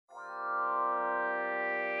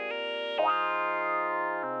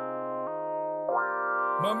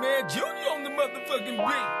My man Junior on the motherfucking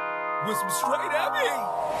beat with some straight up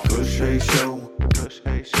heat. Kush Hay Show. Kush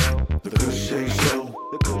Hay Show. The Kush Hay Show.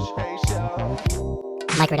 The Kush Hay Show.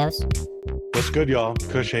 Microdose. What's good, y'all?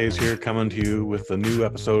 Kush Hayes here, coming to you with a new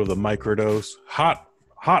episode of the Microdose. Hot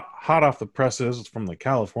off the presses from the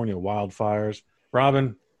California wildfires.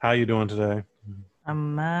 Robin, how you doing today?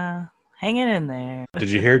 I'm hanging in there.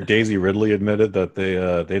 Did you hear Daisy Ridley admitted that they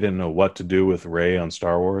didn't know what to do with Rey on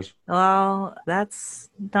Star Wars? Well,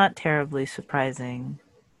 that's not terribly surprising.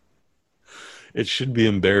 It should be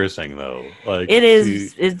embarrassing, though. Like It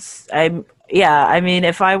is. I mean,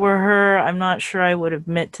 if I were her, I'm not sure I would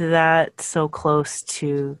admit to that so close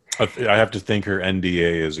to. I have to think her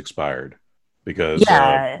NDA is expired because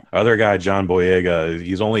Yeah. other guy John Boyega,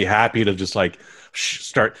 he's only happy to just like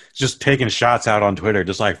start just taking shots out on Twitter,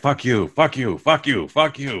 just like fuck you, fuck you, fuck you,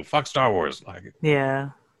 fuck you, fuck Star Wars. Like, Yeah.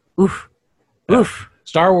 Oof. yeah. Oof.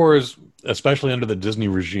 Star Wars, especially under the Disney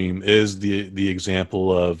regime, is the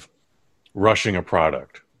example of rushing a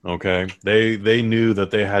product. Okay, they knew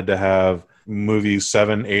that they had to have movies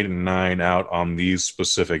 7, 8, and 9 out on these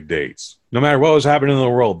specific dates. No matter what was happening in the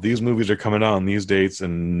world, these movies are coming out on these dates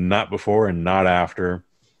and not before and not after.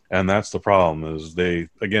 And that's the problem, is the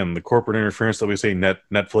corporate interference that we say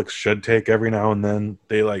Netflix should take every now and then,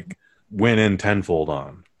 they like win in tenfold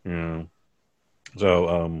on, you know.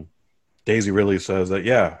 So Daisy really says that,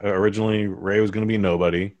 yeah, originally Rey was going to be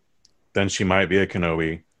nobody, then she might be a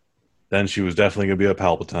Kenobi, then she was definitely going to be a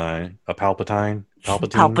Palpatine.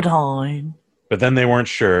 But then they weren't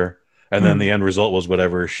sure, and then the end result was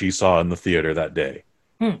whatever she saw in the theater that day.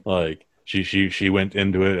 Like she went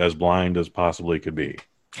into it as blind as possibly could be,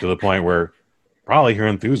 to the point where probably her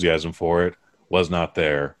enthusiasm for it was not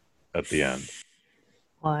there at the end.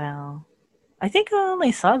 Wow. I think I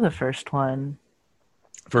only saw the first one.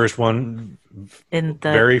 First one, In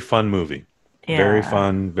the very fun movie. Yeah. Very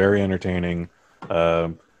fun, very entertaining.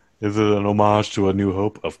 Is it an homage to A New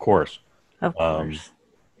Hope? Of course. Of course.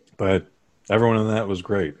 But everyone in that was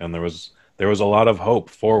great, and there was a lot of hope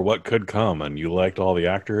for what could come, and you liked all the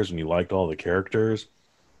actors and you liked all the characters,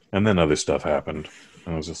 and then other stuff happened,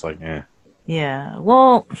 and I was just like, eh. Yeah.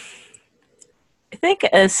 Well, I think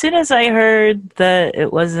as soon as I heard that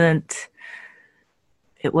it wasn't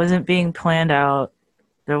being planned out,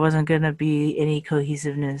 there wasn't going to be any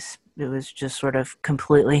cohesiveness. It was just sort of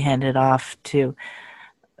completely handed off to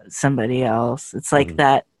somebody else. It's like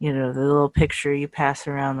that, the little picture you pass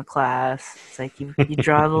around the class. It's like you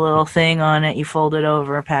draw the little thing on it, you fold it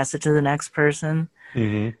over, pass it to the next person.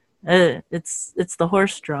 It's the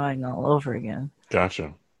horse drawing all over again.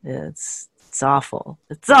 Gotcha. It's awful.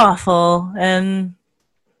 It's awful, and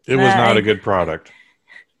it was not a good product.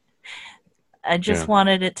 I just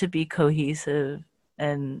wanted it to be cohesive,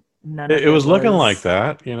 and it was looking like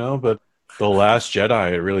that, but The Last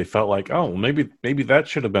Jedi, it really felt like, oh, maybe that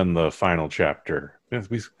should have been the final chapter. I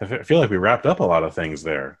feel like we wrapped up a lot of things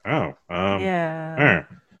there. Yeah.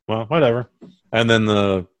 Well, whatever. And then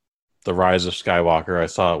the Rise of Skywalker, I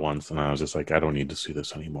saw it once, and I was just like, I don't need to see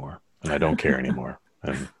this anymore, and I don't care anymore.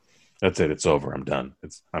 And that's it. It's over. I'm done.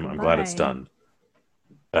 I'm glad it's done.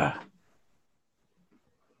 Well,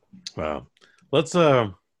 let's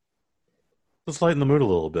lighten the mood a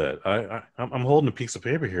little bit. I'm holding a piece of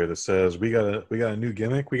paper here that says we got a new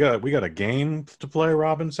gimmick. We got a game to play,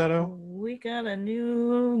 Robin Seto. We got a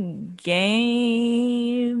new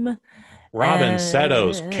game. Robin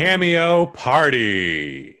Seto's Cameo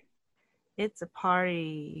Party. It's a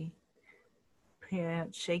party.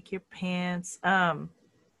 Shake your pants.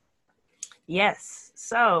 Yes.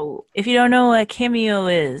 So if you don't know what Cameo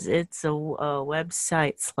is, it's a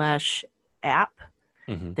website / app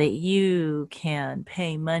that you can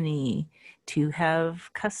pay money to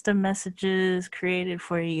have custom messages created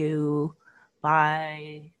for you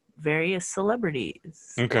by various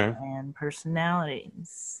celebrities and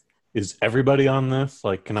personalities. Is everybody on this?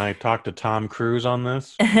 Like, can I talk to Tom Cruise on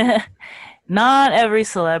this? Not every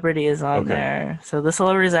celebrity is on there. So the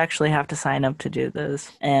celebrities actually have to sign up to do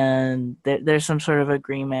this. And there's some sort of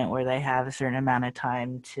agreement where they have a certain amount of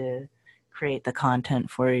time to create the content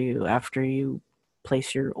for you after you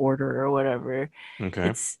place your order or whatever.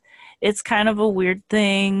 Okay. It's kind of a weird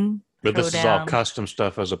thing. But this is all custom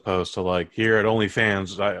stuff as opposed to like here at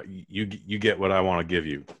OnlyFans, you get what I want to give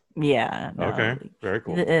you. Yeah. No. Okay. Very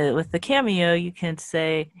cool. With the Cameo, you can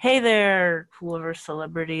say, "Hey there, whoever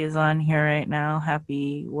celebrity is on here right now,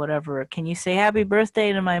 happy whatever. Can you say happy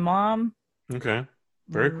birthday to my mom?" Okay.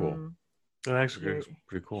 Very cool. That actually is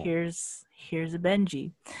pretty cool. Here's a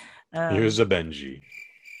Benji. Here's a Benji.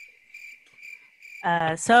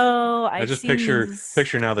 So I I've just seen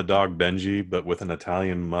picture now the dog Benji, but with an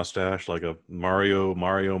Italian mustache, like a Mario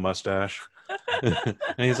mustache. And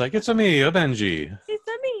he's like, "It's a me, a Benji." It's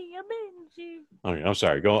a me, a Benji. Okay, I'm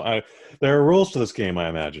sorry. There are rules to this game, I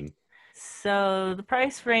imagine. So the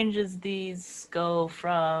price ranges these go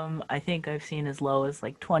from I think I've seen as low as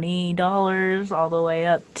like $20 all the way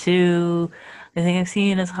up to I think I've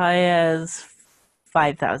seen as high as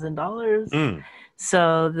 $5,000. Mm,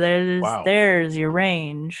 So wow. there's your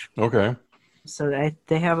range. Okay. So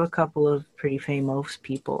they have a couple of pretty famous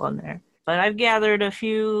people on there. But I've gathered a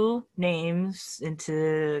few names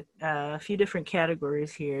into a few different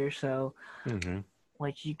categories here. So Mm-hmm.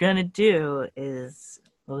 what you're gonna do is,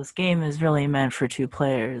 well, this game is really meant for two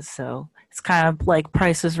players. So it's kind of like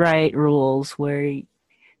Price is Right rules, where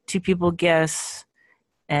two people guess,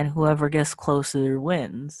 and whoever gets closer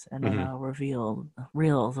wins, and then Mm-hmm. I'll reveal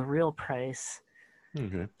the real price.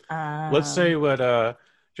 Okay. Let's say Um,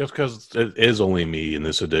 just because it is only me in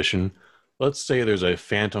this edition, let's say there's a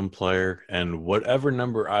phantom player, and whatever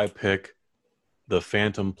number I pick, the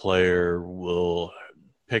phantom player will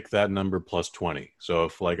pick that number plus 20. So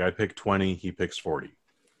if like I pick 20, he picks 40.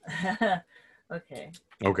 okay.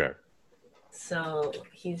 Okay. So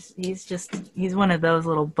he's one of those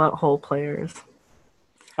little butthole players.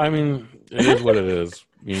 I mean, it is what it is.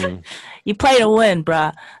 You play to win,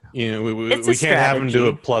 bruh. It's a We can't have him do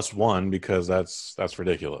strategy. it plus 1 because that's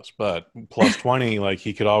ridiculous. But plus 20, like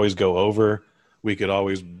he could always go over. We could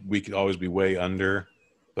always be way under.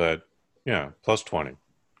 But yeah, plus 20. All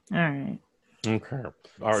right. Okay.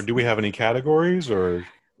 Do we have any categories or?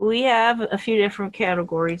 We have a few different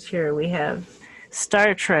categories here. We have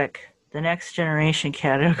Star Trek, the Next Generation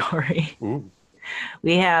category. Ooh.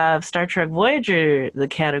 We have Star Trek Voyager, the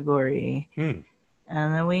category. Hmm.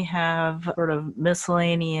 And then we have sort of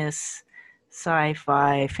miscellaneous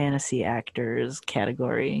sci-fi fantasy actors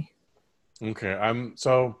category. Okay.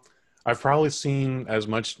 I've probably seen as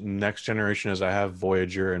much Next Generation as I have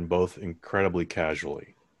Voyager, and both incredibly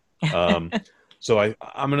casually. Um, so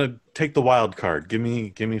I'm gonna take the wild card. Give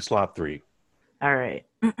me slot 3. All right.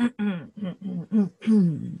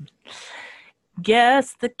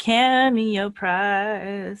 Guess the cameo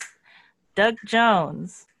prize. Doug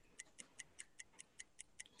Jones.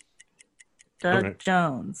 Doug Okay.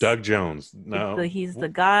 Jones. Doug Jones. No. He's the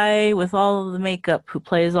guy with all of the makeup who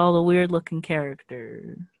plays all the weird looking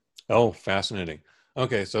characters. Oh, fascinating.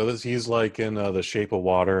 Okay, so he's like in The Shape of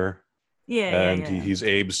Water, and Yeah. he's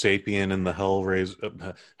Abe Sapien in the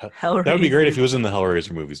Hellraiser. Hellraiser. That would be great if he was in the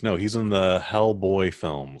Hellraiser movies. No, he's in the Hellboy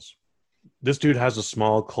films. This dude has a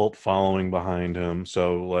small cult following behind him,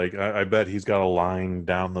 so like I bet he's got a line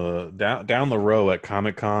down the row at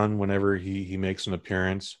Comic-Con whenever he makes an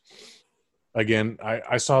appearance. Again,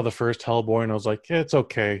 I saw the first Hellboy and I was like, yeah, it's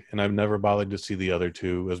okay. And I've never bothered to see the other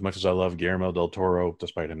two, as much as I love Guillermo del Toro,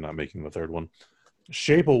 despite him not making the third one.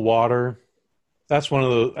 Shape of Water, that's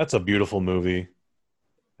a beautiful movie.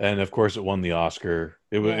 And of course it won the Oscar.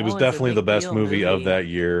 It was a definitely the big best deal movie of that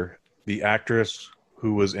year. The actress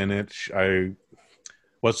who was in it,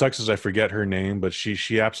 what sucks is I forget her name, but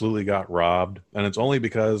she absolutely got robbed. And it's only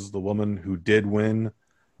because the woman who did win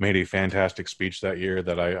made a fantastic speech that year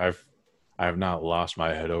that I have not lost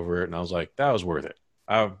my head over it, and I was like, that was worth it.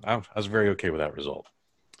 I was very okay with that result.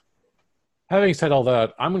 Having said all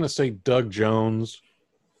that, I'm going to say Doug Jones,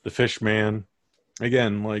 the Fish Man.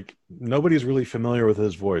 Again, like nobody's really familiar with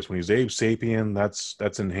his voice. When he's Abe Sapien,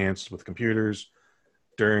 that's enhanced with computers.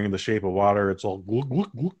 During The Shape of Water, it's all glug,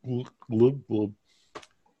 glug, glug, glug, glug, glug.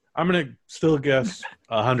 I'm going to still guess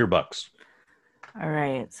 $100. All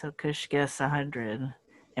right, so Kush guess 100.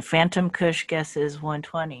 And Phantom Kush guesses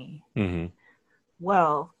 120. Mm-hmm.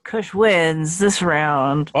 Well, Kush wins this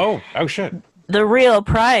round. Oh shit. The real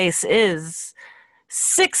price is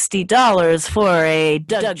 $60 for a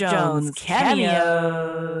Doug Jones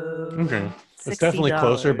cameo. Okay. It's definitely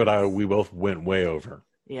closer, but we both went way over.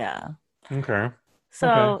 Yeah. Okay.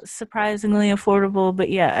 So surprisingly affordable, but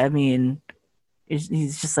yeah, I mean,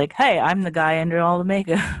 he's just like, hey, I'm the guy under all the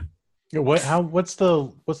makeup. Yeah, what's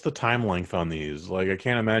the time length on these? Like, I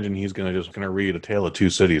can't imagine he's gonna read A Tale of Two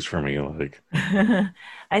Cities for me. Like,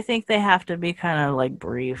 I think they have to be kind of like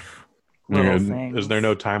brief little things. Is there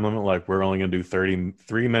no time limit? Like, we're only gonna do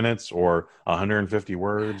 33 minutes or 150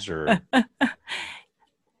 words or?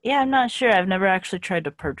 Yeah, I'm not sure. I've never actually tried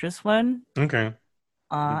to purchase one. Okay.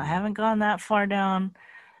 I haven't gone that far down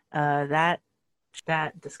that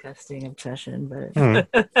disgusting obsession.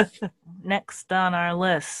 But next on our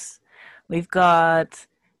list, we've got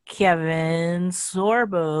Kevin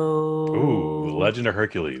Sorbo. Ooh, Legend of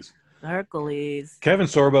Hercules. Hercules. Kevin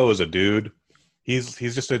Sorbo is a dude. He's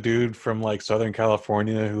just a dude from like Southern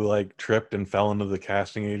California who like tripped and fell into the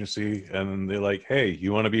casting agency, and they're like, "Hey,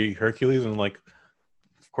 you want to be Hercules?" And I'm like,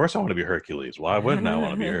 "Of course I want to be Hercules. Why wouldn't I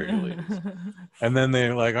want to be Hercules?" And then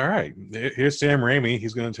they're like, "All right, here's Sam Raimi.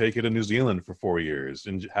 He's going to take you to New Zealand for 4 years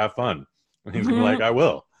and have fun." And he's gonna be like, "I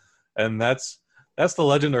will." And that's the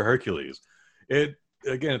Legend of Hercules.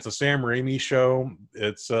 It's a Sam Raimi show.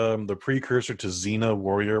 It's the precursor to Xena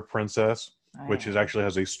Warrior Princess, which actually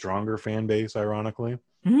has a stronger fan base, ironically.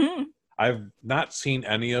 Mm-hmm. I've not seen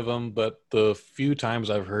any of them, but the few times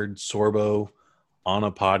I've heard Sorbo on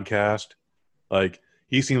a podcast, like,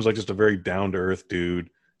 he seems like just a very down-to-earth dude.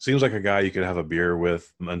 Seems like a guy you could have a beer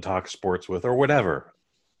with and talk sports with or whatever.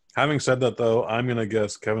 Having said that, though, I'm going to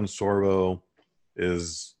guess Kevin Sorbo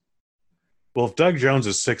is... Well, if Doug Jones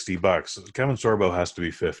is $60, Kevin Sorbo has to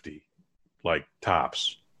be 50, like,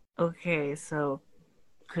 tops. Okay, so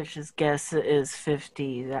Kush's guess is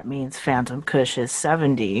 50. That means Phantom Kush is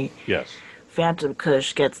 70. Yes. Phantom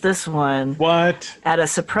Kush gets this one. What? At a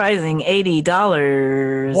surprising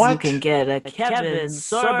 $80. What? You can get a Kevin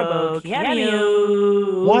Sorbo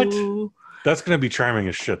cameo. What? That's going to be charming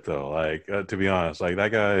as shit, though. Like, to be honest, like,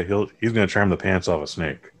 that guy, he's going to charm the pants off a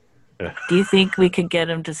snake. Do you think we could get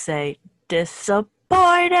him to say,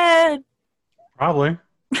 disappointed? Probably.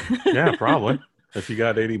 Yeah, probably. If you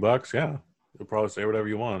got $80, yeah. You'll probably say whatever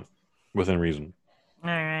you want within reason. All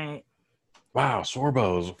right. Wow,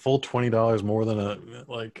 Sorbo is a full $20 more than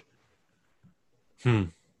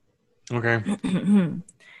Okay.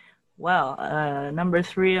 Well, number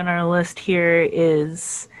 3 on our list here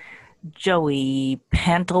is Joey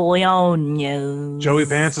Pantoliano. Joey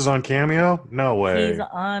Pants is on Cameo? No way. He's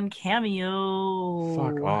on Cameo.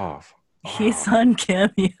 Fuck off. He's on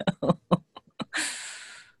Cameo.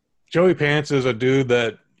 Joey Pants is a dude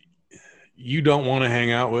that you don't want to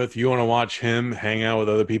hang out with. You want to watch him hang out with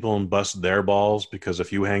other people and bust their balls, because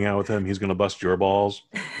if you hang out with him, he's going to bust your balls.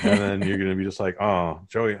 And then you're going to be just like, oh,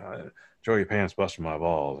 Joey Pants busted my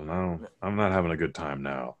balls, and I'm not having a good time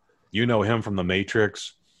now. You know him from The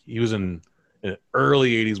Matrix. He was in an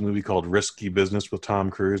early 80s movie called Risky Business with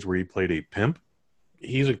Tom Cruise, where he played a pimp.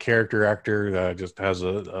 He's a character actor that just has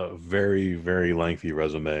a very, very lengthy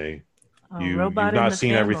resume. You've not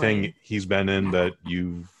seen everything he's been in, but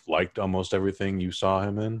you've liked almost everything you saw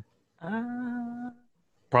him in.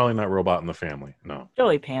 Probably not Robot in the Family. No.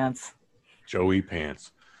 Joey Pants. Joey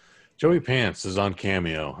Pants. Joey Pants is on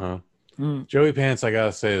Cameo, huh? Mm. Joey Pants, I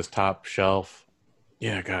gotta say, is top shelf.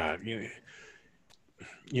 Yeah, God. You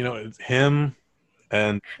know, it's him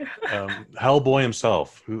and Hellboy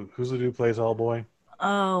himself. Who's the dude who plays Hellboy?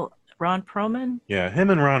 Oh, Ron Perlman? Yeah, him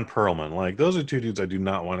and Ron Perlman. Like, those are two dudes I do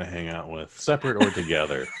not want to hang out with, separate or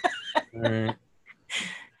together. All right.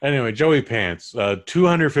 Anyway, Joey Pants,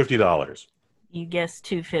 $250. You guessed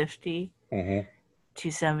 250. Mm-hmm.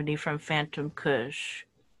 270 from Phantom Kush.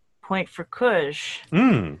 Point for Kush.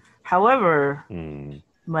 Mm. However,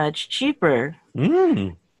 much cheaper.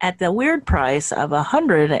 At the weird price of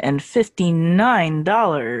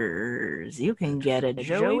 $159, you can get a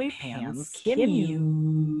Joey Pants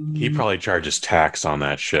cameo. He probably charges tax on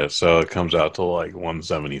that shit, so it comes out to like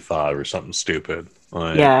 $175 or something stupid.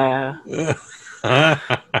 Like, yeah.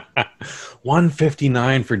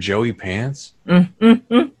 $159 for Joey Pants?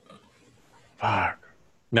 Fuck.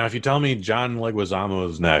 Now, if you tell me John Leguizamo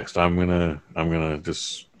is next, I'm gonna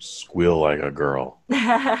just squeal like a girl.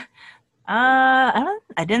 I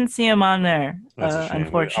didn't see him on there. That's a shame.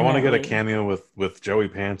 Unfortunately, I want to get a cameo with Joey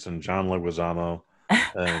Pants and John Leguizamo,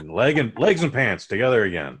 and legs and pants together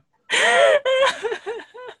again.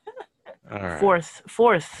 All right.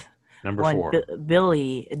 Fourth. Number one, 4.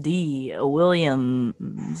 Billy D.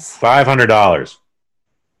 Williams. $500.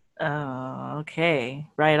 Oh, okay.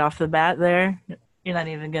 Right off the bat there. You're not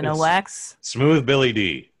even gonna wax. Smooth Billy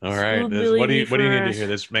D. All right. What do you need to hear?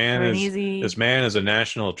 This man is a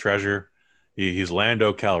national treasure. He's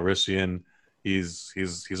Lando Calrissian. He's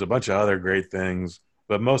a bunch of other great things,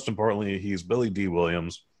 but most importantly, he's Billy D.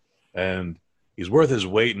 Williams, and he's worth his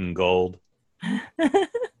weight in gold.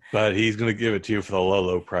 But he's going to give it to you for the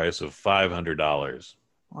low price of $500.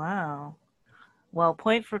 Wow. Well,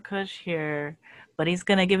 point for Kush here, but he's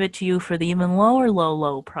going to give it to you for the even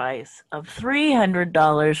low price of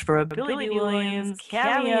 $300 for a Billy D. Williams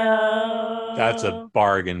cameo. That's a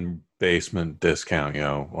bargain basement discount,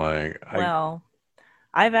 yo.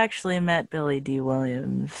 I've actually met Billy D.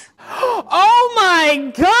 Williams. Oh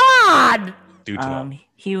my God! Do tell.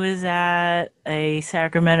 He was at a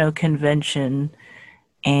Sacramento convention,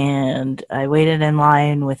 and I waited in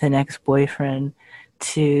line with an ex-boyfriend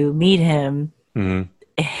to meet him. Mm-hmm.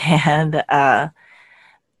 And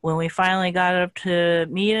when we finally got up to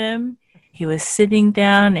meet him, he was sitting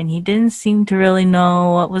down and he didn't seem to really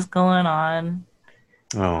know what was going on.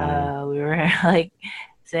 We were like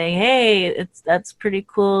saying, "Hey, that's pretty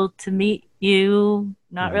cool to meet you."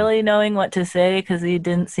 Not really knowing what to say because he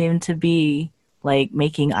didn't seem to be like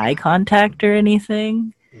making eye contact or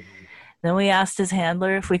anything. Then we asked his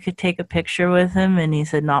handler if we could take a picture with him, and he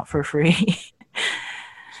said not for free.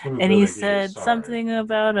 And he said something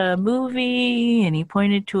about a movie, and he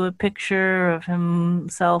pointed to a picture of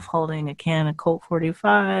himself holding a can of Colt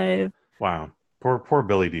 45. Wow. Poor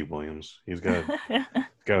Billy D. Williams. He's got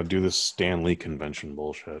to do this Stan Lee convention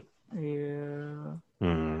bullshit. Yeah.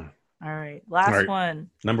 Hmm. All right. Last one.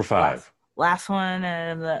 Number 5. Last one,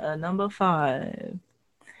 and number 5.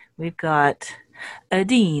 We've got a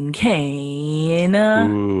Dean Cain.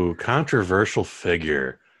 Ooh, controversial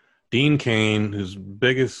figure. Dean Cain, whose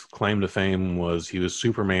biggest claim to fame was he was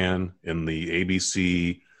Superman in the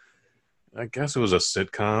ABC. I guess it was a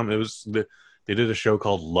sitcom. They did a show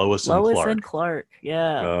called Lois and Clark. Lois and Clark,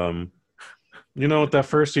 yeah. You know what? That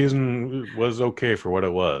first season was okay for what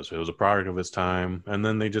it was. It was a product of its time, and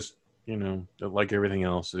then they just, like everything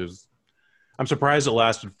else, I'm surprised it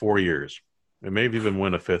lasted 4 years. It may have even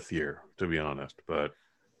went a 5th year, to be honest. But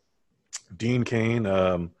Dean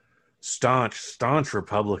Cain, staunch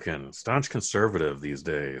Republican, staunch conservative these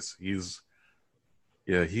days. He's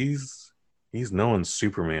known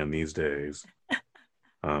Superman these days.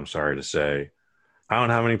 I'm sorry to say. I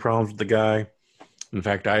don't have any problems with the guy. In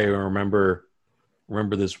fact, I remember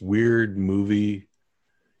this weird movie.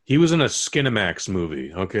 He was in a Skinamax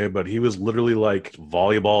movie, okay, but he was literally like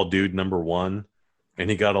volleyball dude number 1, and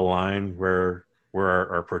he got a line where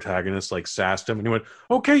our protagonist like sassed him, and he went,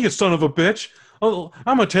 "Okay, you son of a bitch, I'm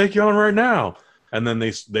gonna take you on right now." And then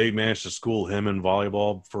they managed to school him in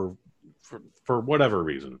volleyball for whatever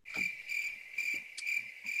reason.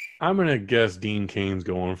 I'm gonna guess Dean Cain's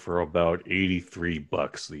going for about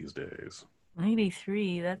 $83 these days.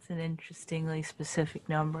 83, that's an interestingly specific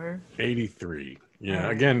number. 83. Yeah,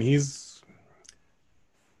 again, he's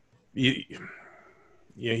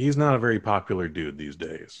not a very popular dude these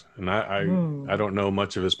days. And I don't know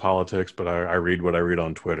much of his politics, but I read what I read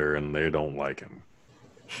on Twitter, and they don't like him.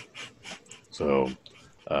 So,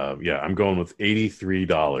 I'm going with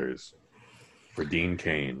 $83 for Dean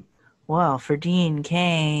Cain. Well, for Dean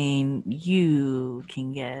Cain, you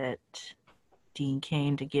can get Dean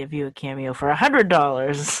Cain to give you a cameo for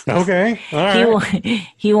 $100. Okay, all right.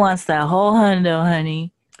 He wants that whole hundo,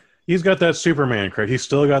 honey. He's got that Superman cred. He's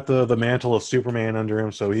still got the mantle of Superman under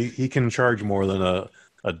him, so he can charge more than a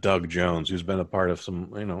Doug Jones, who's been a part of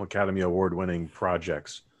some Academy Award winning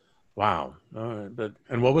projects. Wow.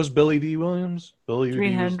 And what was Billy D. Williams?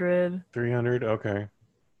 300. 300. Okay.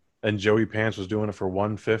 And Joey Pants was doing it for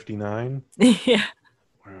 $159. Yeah.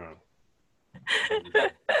 Wow.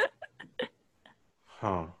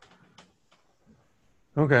 Huh.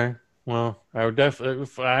 Okay. Well, I would definitely,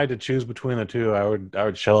 if I had to choose between the two, I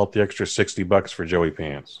would shell out the extra $60 for Joey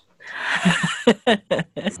Pants.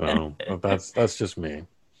 So that's just me.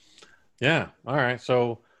 Yeah. All right.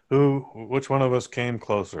 So which one of us came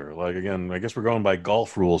closer? Like, again, I guess we're going by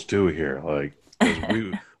golf rules too here. Like,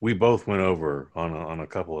 'cause we both went over on a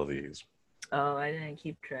couple of these. Oh, I didn't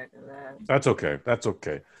keep track of that. That's okay. That's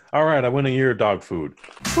okay. All right. I win a year of dog food.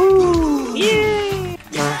 Woo! Yay!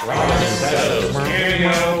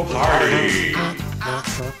 Cameo Party.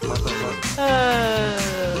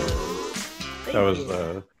 That was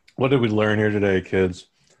what did we learn here today, kids?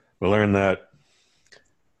 We learned that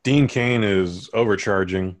Dean Cain is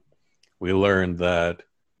overcharging. We learned that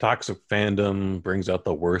toxic fandom brings out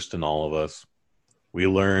the worst in all of us. We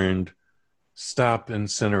learned stop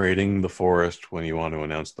incinerating the forest when you want to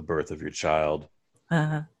announce the birth of your child.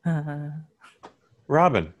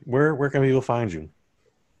 Robin, where can people find you?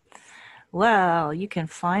 Well, you can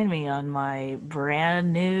find me on my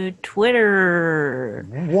brand new Twitter.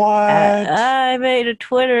 What? I made a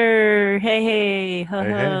Twitter. Hey, ho,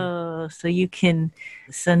 Hey, ho. So you can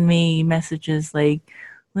send me messages like,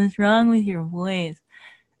 "What's wrong with your voice?"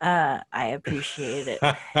 I appreciate it.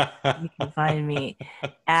 You can find me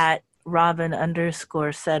at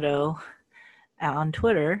Robin_Seto on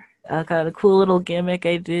Twitter. I got a cool little gimmick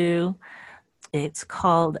I do. It's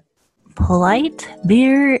called Polite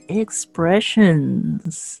Beer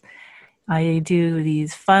Expressions. I do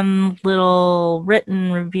these fun little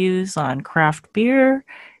written reviews on craft beer,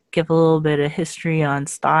 give a little bit of history on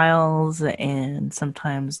styles and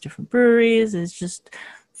sometimes different breweries. It's just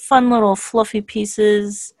fun little fluffy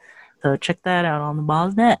pieces. So check that out on the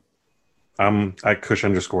Bosnet. I'm at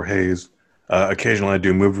Kush_Hayes. Occasionally I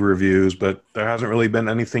do movie reviews, but there hasn't really been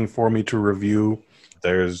anything for me to review.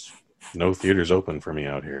 There's no theaters open for me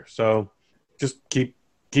out here. So just keep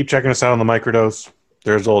checking us out on the Microdose.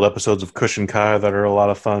 There's old episodes of Kush and Kai that are a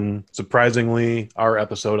lot of fun. Surprisingly, our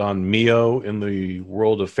episode on Mio in the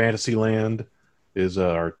world of Fantasyland is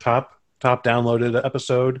our top downloaded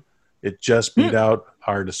episode. It just beat out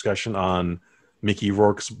our discussion on Mickey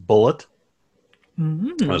Rourke's Bullet.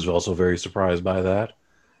 I was also very surprised by that.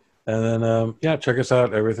 And then, check us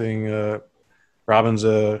out. Everything,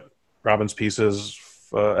 Robin's pieces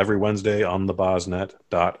every Wednesday on the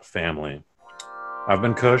Bosnet.family. I've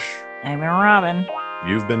been Kush. I've been Robin.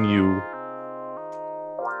 You've been you.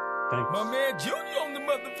 Thanks. My man Junior on the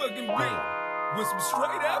motherfucking beat with some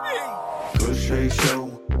straight up heat. Kush Hay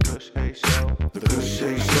Show. Kush Hay Show. The Kush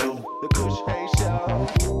Hay Show. The Kush Hay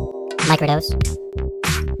Show. Microdose.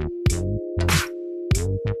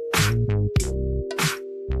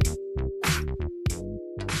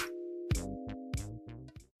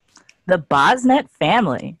 The Bosnet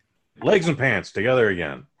family. Legs and pants together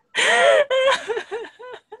again.